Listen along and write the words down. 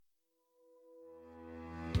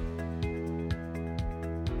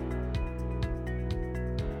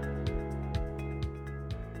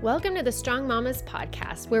Welcome to the Strong Mommas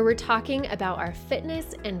podcast, where we're talking about our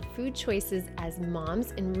fitness and food choices as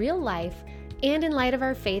moms in real life and in light of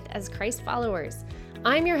our faith as Christ followers.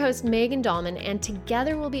 I'm your host, Megan Dahlman, and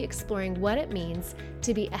together we'll be exploring what it means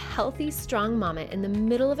to be a healthy, strong mama in the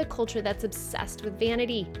middle of a culture that's obsessed with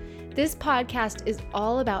vanity. This podcast is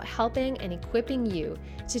all about helping and equipping you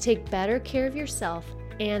to take better care of yourself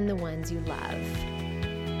and the ones you love.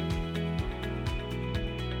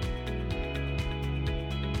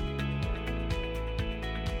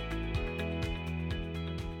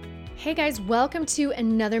 Hey guys, welcome to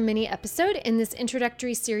another mini episode in this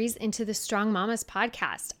introductory series into the Strong Mommas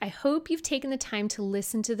podcast. I hope you've taken the time to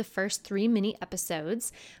listen to the first 3 mini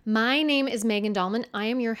episodes. My name is Megan Dahlman. I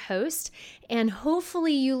am your host, and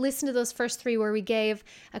hopefully you listened to those first 3 where we gave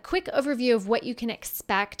a quick overview of what you can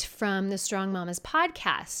expect from the Strong Mommas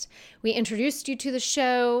podcast. We introduced you to the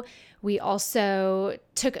show. We also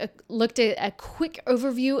looked at a quick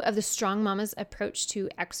overview of the Strong Mommas approach to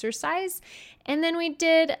exercise. And then we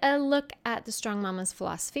did a look at the Strong Mommas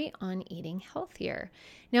philosophy on eating healthier.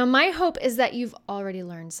 Now, my hope is that you've already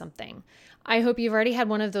learned something. I hope you've already had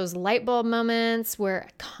one of those light bulb moments where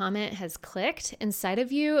a comment has clicked inside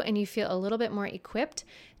of you and you feel a little bit more equipped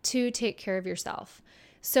to take care of yourself.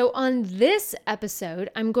 So on this episode,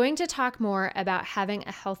 I'm going to talk more about having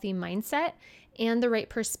a healthy mindset and the right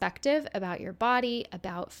perspective about your body,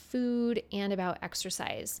 about food, and about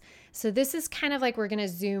exercise. So this is kind of like we're going to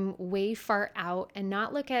zoom way far out and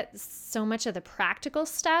not look at so much of the practical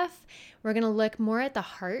stuff. We're going to look more at the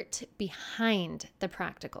heart behind the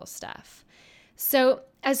practical stuff. So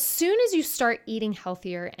as soon as you start eating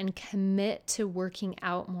healthier and commit to working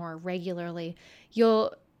out more regularly,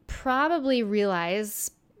 you'll probably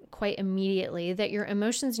realize quite immediately that your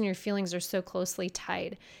emotions and your feelings are so closely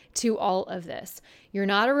tied to all of this. You're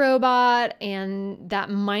not a robot and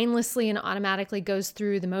that mindlessly and automatically goes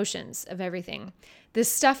through the motions of everything.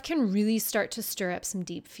 This stuff can really start to stir up some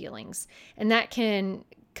deep feelings, and that can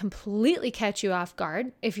completely catch you off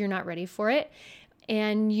guard if you're not ready for it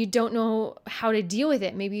and you don't know how to deal with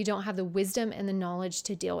it. Maybe you don't have the wisdom and the knowledge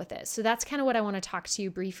to deal with it. So that's kind of what I want to talk to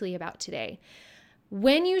you briefly about today.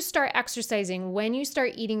 When you start exercising, when you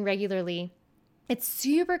start eating regularly, it's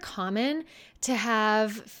super common to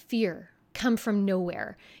have fear come from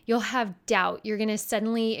nowhere. You'll have doubt. You're going to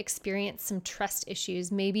suddenly experience some trust issues,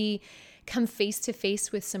 maybe come face to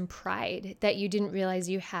face with some pride that you didn't realize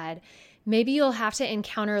you had. Maybe you'll have to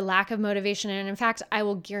encounter lack of motivation. And in fact, I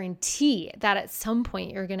will guarantee that at some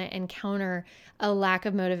point you're going to encounter a lack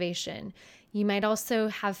of motivation. You might also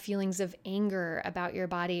have feelings of anger about your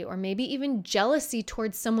body, or maybe even jealousy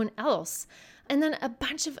towards someone else, and then a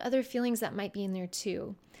bunch of other feelings that might be in there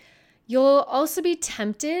too. You'll also be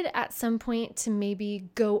tempted at some point to maybe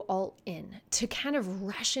go all in, to kind of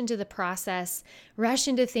rush into the process, rush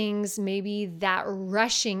into things. Maybe that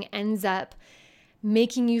rushing ends up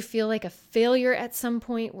making you feel like a failure at some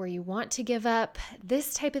point where you want to give up.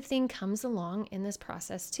 This type of thing comes along in this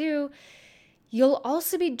process too. You'll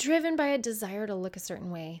also be driven by a desire to look a certain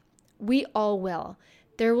way. We all will.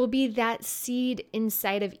 There will be that seed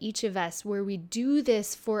inside of each of us where we do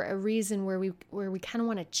this for a reason, where we kind of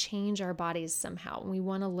want to change our bodies somehow. We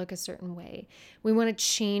want to look a certain way. We want to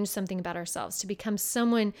change something about ourselves to become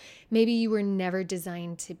someone maybe you were never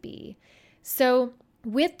designed to be. So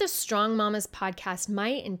with the Strong Mommas podcast, my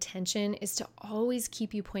intention is to always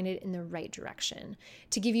keep you pointed in the right direction,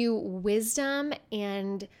 to give you wisdom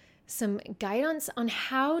and some guidance on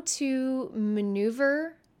how to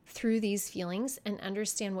maneuver through these feelings and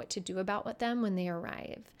understand what to do about them when they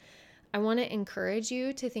arrive. I want to encourage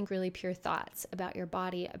you to think really pure thoughts about your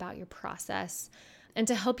body, about your process, and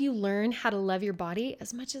to help you learn how to love your body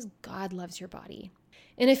as much as God loves your body.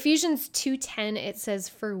 In Ephesians 2:10, it says,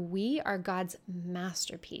 "For we are God's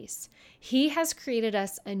masterpiece. He has created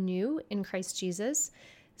us anew in Christ Jesus,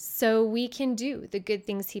 so we can do the good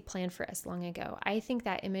things He planned for us long ago." I think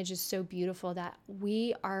that image is so beautiful, that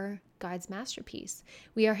we are God's masterpiece.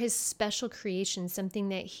 We are His special creation, something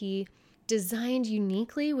that He designed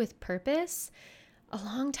uniquely with purpose a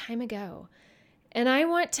long time ago. And I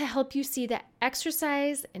want to help you see that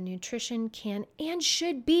exercise and nutrition can and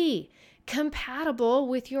should be compatible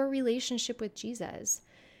with your relationship with Jesus.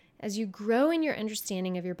 As you grow in your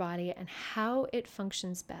understanding of your body and how it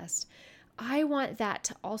functions best, I want that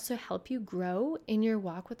to also help you grow in your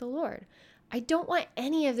walk with the Lord. I don't want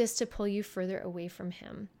any of this to pull you further away from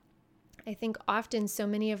Him. I think often so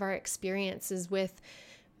many of our experiences with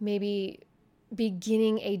maybe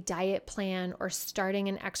beginning a diet plan or starting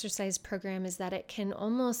an exercise program is that it can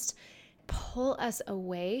almost pull us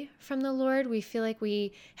away from the Lord. We feel like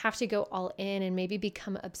we have to go all in and maybe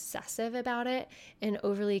become obsessive about it and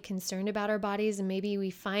overly concerned about our bodies. And maybe we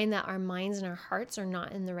find that our minds and our hearts are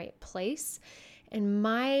not in the right place. And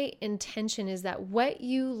my intention is that what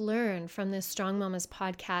you learn from this Strong Mommas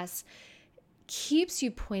podcast keeps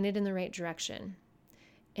you pointed in the right direction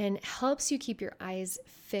and helps you keep your eyes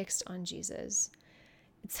fixed on Jesus.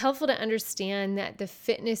 It's helpful to understand that the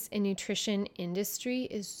fitness and nutrition industry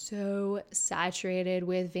is so saturated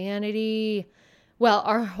with vanity. Well,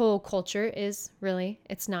 our whole culture is really.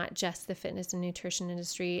 It's not just the fitness and nutrition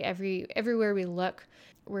industry. Everywhere we look,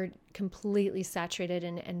 we're completely saturated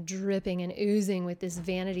and dripping and oozing with this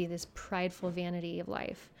vanity, this prideful vanity of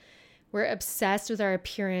life. We're obsessed with our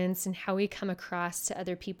appearance and how we come across to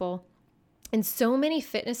other people. And so many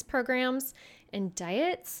fitness programs and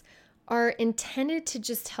diets are intended to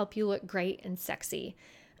just help you look great and sexy.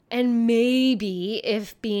 And maybe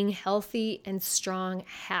if being healthy and strong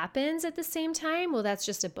happens at the same time, well, that's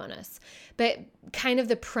just a bonus. But kind of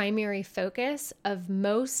the primary focus of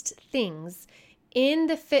most things in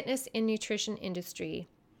the fitness and nutrition industry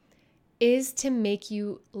is to make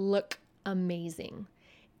you look amazing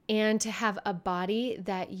and to have a body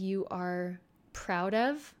that you are proud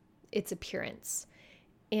of its appearance.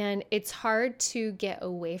 And it's hard to get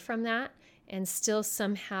away from that and still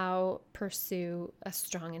somehow pursue a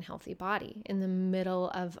strong and healthy body in the middle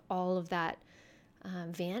of all of that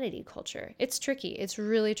vanity culture. It's tricky. It's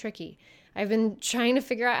really tricky. I've been trying to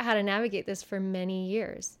figure out how to navigate this for many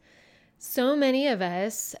years. So many of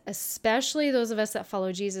us, especially those of us that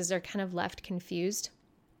follow Jesus, are kind of left confused.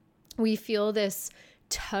 We feel this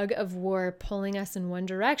tug of war pulling us in one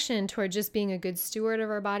direction toward just being a good steward of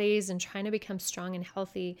our bodies and trying to become strong and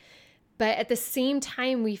healthy. But at the same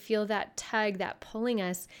time, we feel that tug, that pulling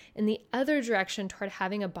us in the other direction toward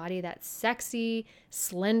having a body that's sexy,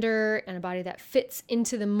 slender, and a body that fits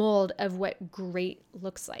into the mold of what great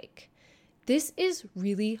looks like. This is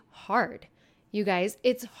really hard, you guys.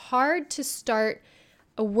 It's hard to start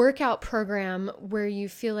a workout program where you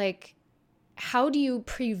feel like, how do you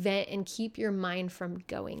prevent and keep your mind from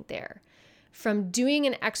going there? From doing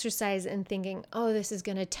an exercise and thinking, oh, this is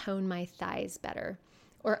going to tone my thighs better.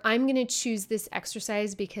 Or I'm going to choose this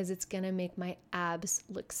exercise because it's going to make my abs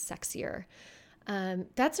look sexier.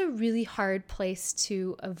 That's a really hard place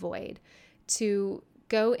to avoid. To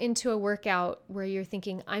go into a workout where you're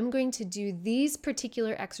thinking, I'm going to do these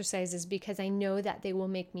particular exercises because I know that they will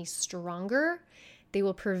make me stronger. They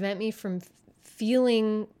will prevent me from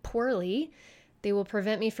feeling poorly. They will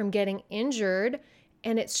prevent me from getting injured,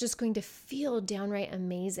 and it's just going to feel downright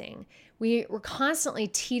amazing. We're constantly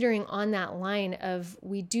teetering on that line of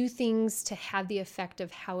we do things to have the effect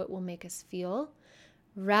of how it will make us feel,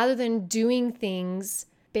 rather than doing things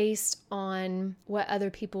based on what other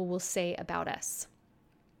people will say about us.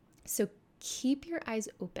 So keep your eyes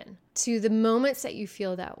open to the moments that you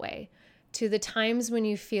feel that way, to the times when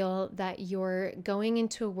you feel that you're going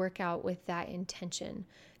into a workout with that intention,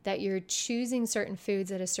 that you're choosing certain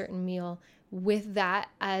foods at a certain meal with that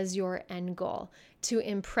as your end goal, to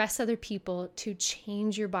impress other people, to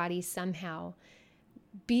change your body somehow.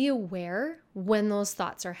 Be aware when those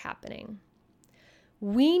thoughts are happening.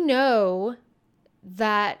 We know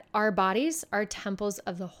that our bodies are temples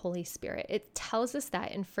of the Holy Spirit. It tells us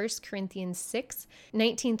that in 1 Corinthians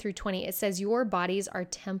 6:19-20. It says, your bodies are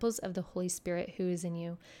temples of the Holy Spirit who is in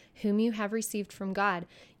you, whom you have received from God.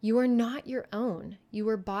 You are not your own. You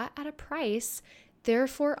were bought at a price.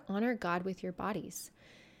 Therefore, honor God with your bodies.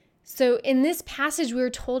 So in this passage, we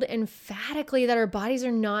are told emphatically that our bodies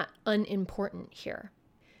are not unimportant here.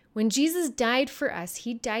 When Jesus died for us,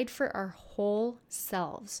 he died for our whole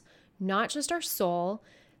selves, not just our soul.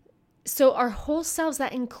 So our whole selves,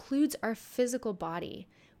 that includes our physical body.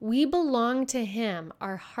 We belong to him,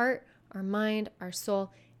 our heart, our mind, our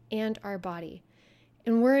soul, and our body.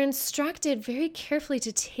 And we're instructed very carefully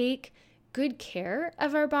to take good care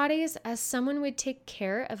of our bodies as someone would take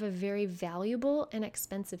care of a very valuable and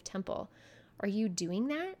expensive temple. Are you doing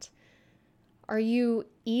that? Are you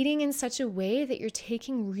eating in such a way that you're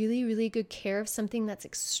taking really, really good care of something that's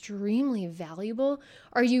extremely valuable?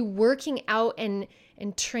 Are you working out and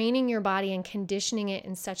training your body and conditioning it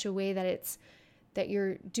in such a way that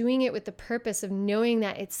you're doing it with the purpose of knowing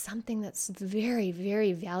that it's something that's very,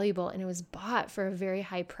 very valuable and it was bought for a very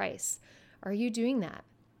high price? Are you doing that?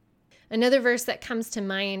 Another verse that comes to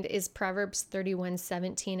mind is Proverbs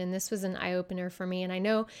 31:17, and this was an eye-opener for me. And I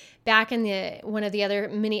know back in one of the other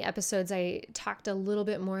mini episodes, I talked a little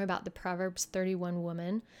bit more about the Proverbs 31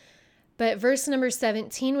 woman. But verse number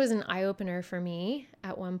 17 was an eye-opener for me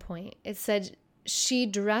at one point. It said, she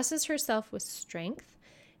dresses herself with strength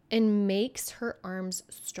and makes her arms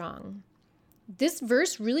strong. This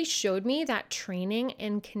verse really showed me that training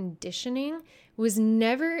and conditioning was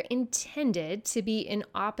never intended to be in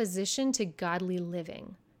opposition to godly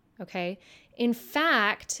living, okay? In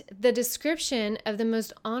fact, the description of the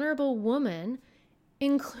most honorable woman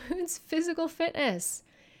includes physical fitness.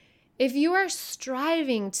 If you are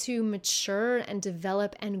striving to mature and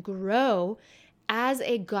develop and grow as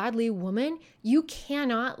a godly woman, you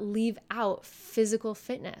cannot leave out physical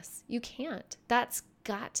fitness. You can't. That's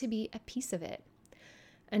got to be a piece of it.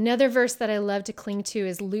 Another verse that I love to cling to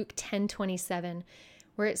is Luke 10:27,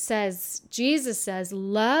 where it says, Jesus says,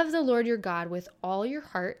 love the Lord your God with all your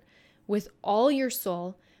heart, with all your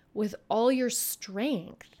soul, with all your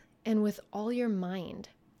strength, and with all your mind.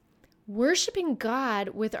 Worshiping God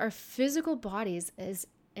with our physical bodies is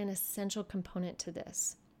an essential component to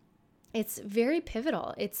this. It's very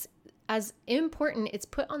pivotal. It's as important. It's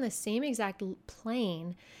put on the same exact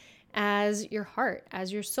plane as your heart,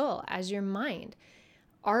 as your soul, as your mind.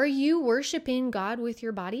 Are you worshiping God with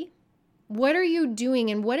your body? What are you doing,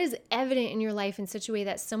 and what is evident in your life in such a way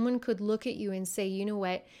that someone could look at you and say, you know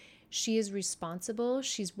what? She is responsible,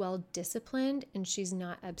 she's well disciplined, and she's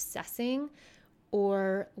not obsessing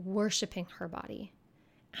or worshiping her body.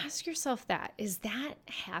 Ask yourself that. Is that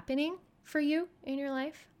happening for you in your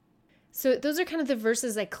life? So those are kind of the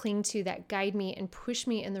verses I cling to that guide me and push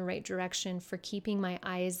me in the right direction for keeping my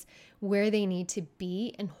eyes where they need to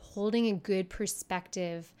be and holding a good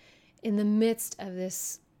perspective in the midst of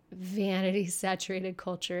this vanity-saturated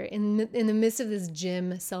culture, in the midst of this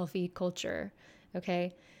gym selfie culture,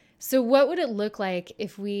 okay? So what would it look like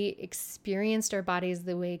if we experienced our bodies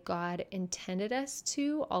the way God intended us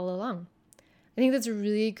to all along? I think that's a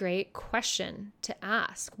really great question to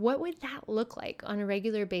ask. What would that look like on a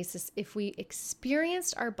regular basis if we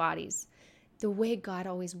experienced our bodies the way God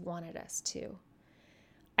always wanted us to?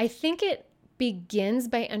 I think it begins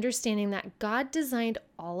by understanding that God designed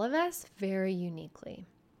all of us very uniquely.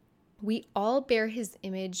 We all bear His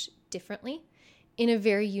image differently in a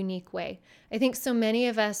very unique way. I think so many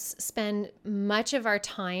of us spend much of our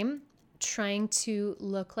time trying to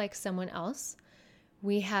look like someone else.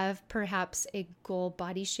 We have perhaps a goal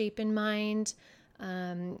body shape in mind.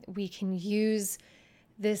 We can use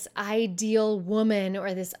this ideal woman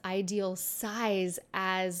or this ideal size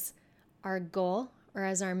as our goal or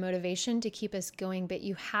as our motivation to keep us going. But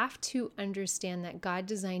you have to understand that God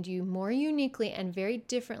designed you more uniquely and very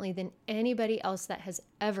differently than anybody else that has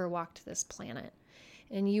ever walked this planet.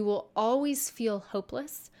 And you will always feel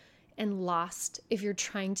hopeless and lost if you're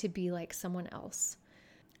trying to be like someone else.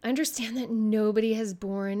 Understand that nobody has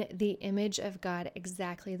borne the image of God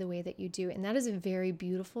exactly the way that you do. And that is a very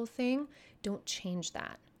beautiful thing. Don't change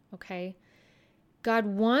that, okay? God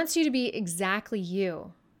wants you to be exactly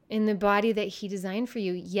you in the body that He designed for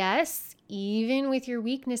you. Yes, even with your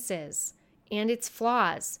weaknesses and its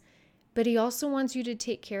flaws. But He also wants you to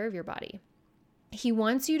take care of your body. He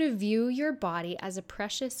wants you to view your body as a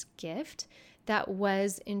precious gift that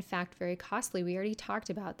was, in fact, very costly. We already talked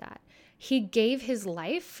about that. He gave His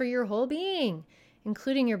life for your whole being,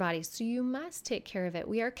 including your body. So you must take care of it.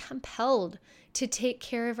 We are compelled to take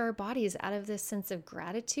care of our bodies out of this sense of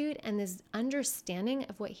gratitude and this understanding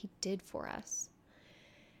of what He did for us.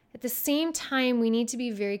 At the same time, we need to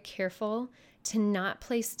be very careful to not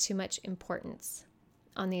place too much importance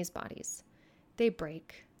on these bodies. They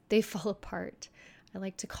break. They fall apart. I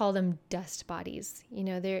like to call them dust bodies. You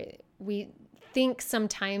know, we think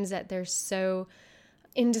sometimes that they're so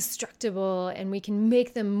indestructible and we can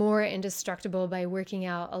make them more indestructible by working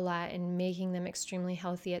out a lot and making them extremely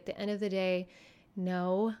healthy. At the end of the day,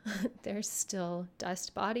 no, they're still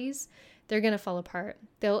dust bodies. They're going to fall apart.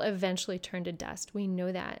 They'll eventually turn to dust. We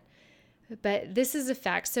know that. But this is a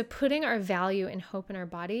fact. So putting our value and hope in our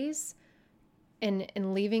bodies and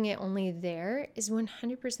leaving it only there is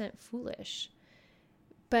 100% foolish.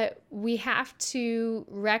 But we have to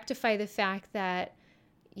rectify the fact that,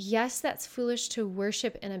 yes, that's foolish to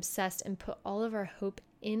worship and obsess and put all of our hope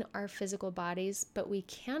in our physical bodies, but we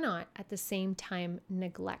cannot at the same time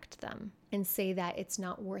neglect them and say that it's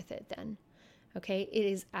not worth it then. Okay? It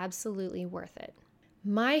is absolutely worth it.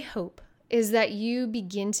 My hope is that you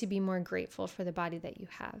begin to be more grateful for the body that you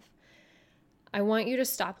have. I want you to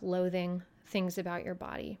stop loathing things about your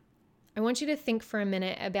body. I want you to think for a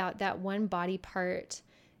minute about that one body part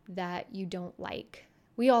that you don't like.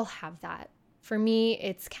 We all have that. For me,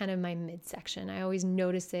 it's kind of my midsection. I always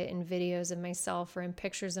notice it in videos of myself or in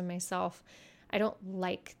pictures of myself. I don't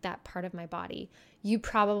like that part of my body. You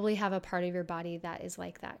probably have a part of your body that is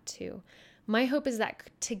like that too. My hope is that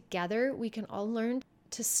together we can all learn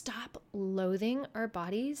to stop loathing our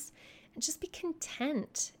bodies and just be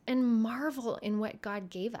content and marvel in what God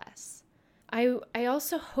gave us. I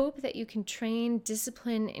also hope that you can train,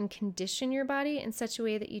 discipline, and condition your body in such a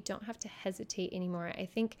way that you don't have to hesitate anymore. I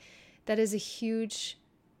think that is a huge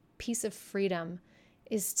piece of freedom,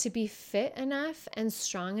 is to be fit enough and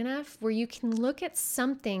strong enough where you can look at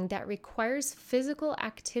something that requires physical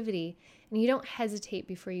activity and you don't hesitate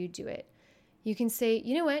before you do it. You can say,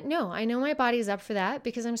 you know what? No, I know my body's up for that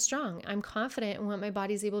because I'm strong. I'm confident in what my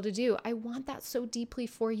body's able to do. I want that so deeply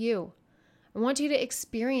for you. I want you to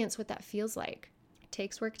experience what that feels like. It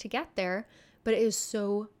takes work to get there, but it is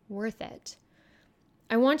so worth it.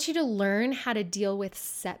 I want you to learn how to deal with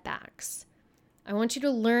setbacks. I want you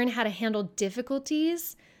to learn how to handle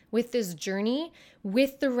difficulties with this journey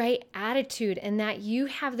with the right attitude, and that you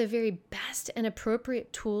have the very best and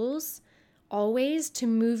appropriate tools always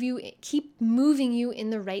to keep moving you in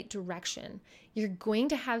the right direction. You're going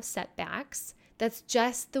to have setbacks. That's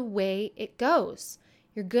just the way it goes.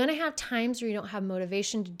 You're going to have times where you don't have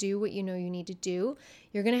motivation to do what you know you need to do.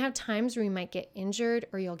 You're going to have times where you might get injured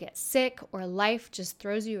or you'll get sick or life just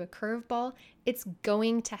throws you a curveball. It's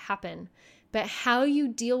going to happen. But how you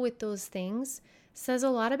deal with those things says a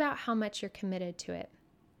lot about how much you're committed to it.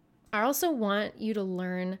 I also want you to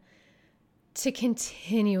learn to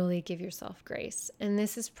continually give yourself grace. And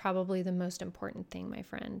this is probably the most important thing, my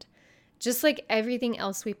friend. Just like everything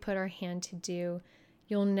else we put our hand to do,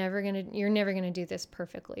 you're never going to do this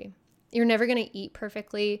perfectly. You're never going to eat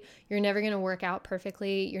perfectly. You're never going to work out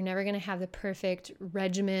perfectly. You're never going to have the perfect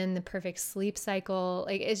regimen, the perfect sleep cycle.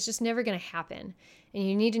 Like, it's just never going to happen. And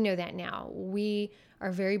you need to know that now. We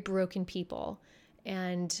are very broken people.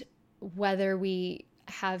 And whether we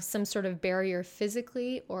have some sort of barrier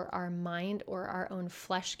physically or our mind or our own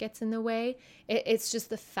flesh gets in the way, it's just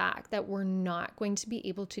the fact that we're not going to be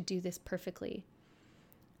able to do this perfectly.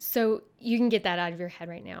 So you can get that out of your head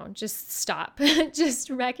right now. Just stop. Just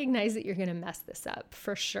recognize that you're going to mess this up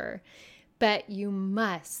for sure. But you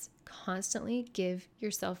must constantly give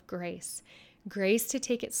yourself grace. Grace to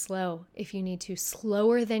take it slow if you need to.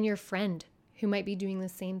 Slower than your friend who might be doing the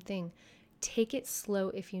same thing. Take it slow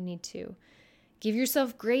if you need to. Give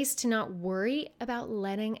yourself grace to not worry about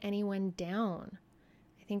letting anyone down.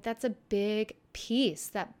 I think that's a big piece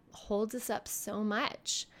that holds us up so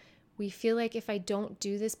much. We feel like if I don't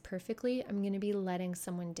do this perfectly, I'm going to be letting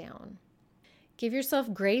someone down. Give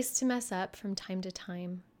yourself grace to mess up from time to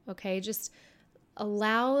time, okay? Just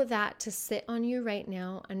allow that to sit on you right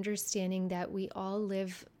now, understanding that we all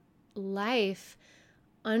live life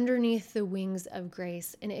underneath the wings of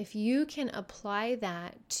grace. And if you can apply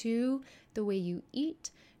that to the way you eat,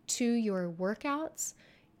 to your workouts,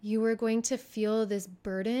 you are going to feel this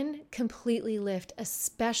burden completely lift,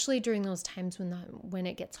 especially during those times when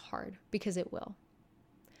it gets hard, because it will.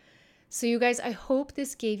 So you guys, I hope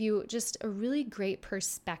this gave you just a really great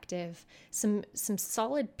perspective, some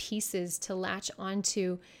solid pieces to latch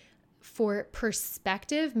onto for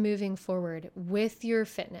perspective moving forward with your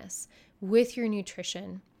fitness, with your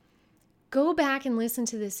nutrition. Go back and listen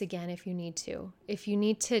to this again if you need to. If you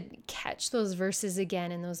need to catch those verses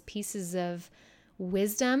again and those pieces of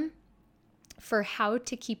wisdom for how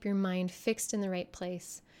to keep your mind fixed in the right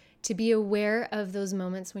place, to be aware of those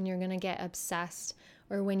moments when you're going to get obsessed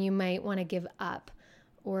or when you might want to give up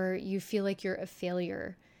or you feel like you're a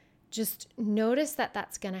failure. Just notice that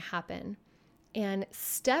that's going to happen and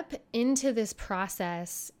step into this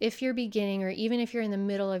process. If you're beginning, or even if you're in the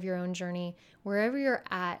middle of your own journey, wherever you're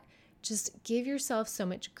at, just give yourself so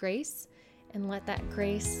much grace and let that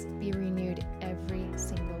grace be renewed every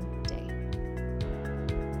single day.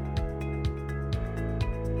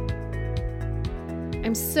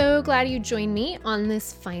 I'm so glad you joined me on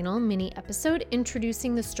this final mini episode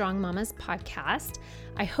introducing the Strong Mommas podcast.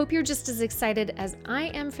 I hope you're just as excited as I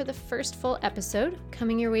am for the first full episode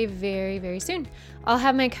coming your way very, very soon. I'll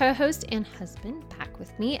have my co-host and husband back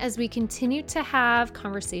with me as we continue to have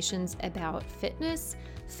conversations about fitness,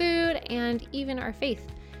 food, and even our faith.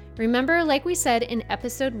 Remember, like we said in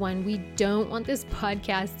episode 1, we don't want this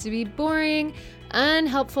podcast to be boring,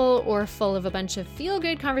 unhelpful, or full of a bunch of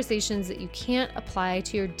feel-good conversations that you can't apply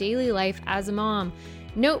to your daily life as a mom.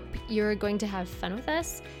 Nope, you're going to have fun with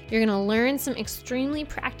us. You're going to learn some extremely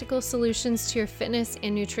practical solutions to your fitness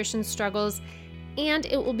and nutrition struggles, and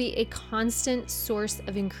it will be a constant source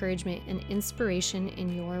of encouragement and inspiration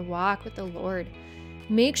in your walk with the Lord.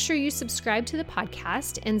 Make sure you subscribe to the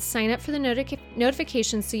podcast and sign up for the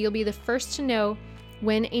notifications so you'll be the first to know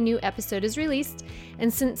when a new episode is released.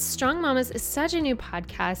 And since Strong Mommas is such a new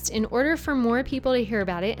podcast, in order for more people to hear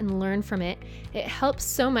about it and learn from it, it helps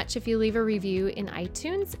so much if you leave a review in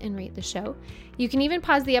iTunes and rate the show. You can even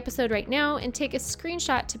pause the episode right now and take a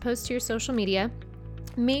screenshot to post to your social media.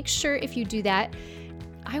 Make sure if you do that,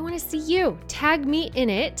 I want to see you. Tag me in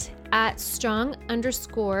it at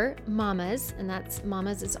strong_mommas, and that's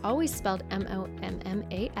mommas is always spelled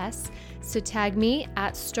MOMMAS. So tag me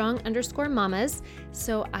at strong_mommas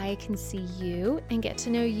so I can see you and get to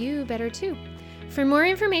know you better too. For more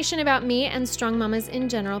information about me and Strong Mommas in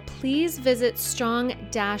general, please visit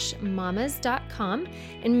strong-mommas.com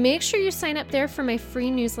and make sure you sign up there for my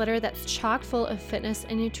free newsletter that's chock full of fitness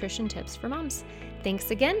and nutrition tips for moms.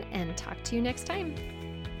 Thanks again, and talk to you next time.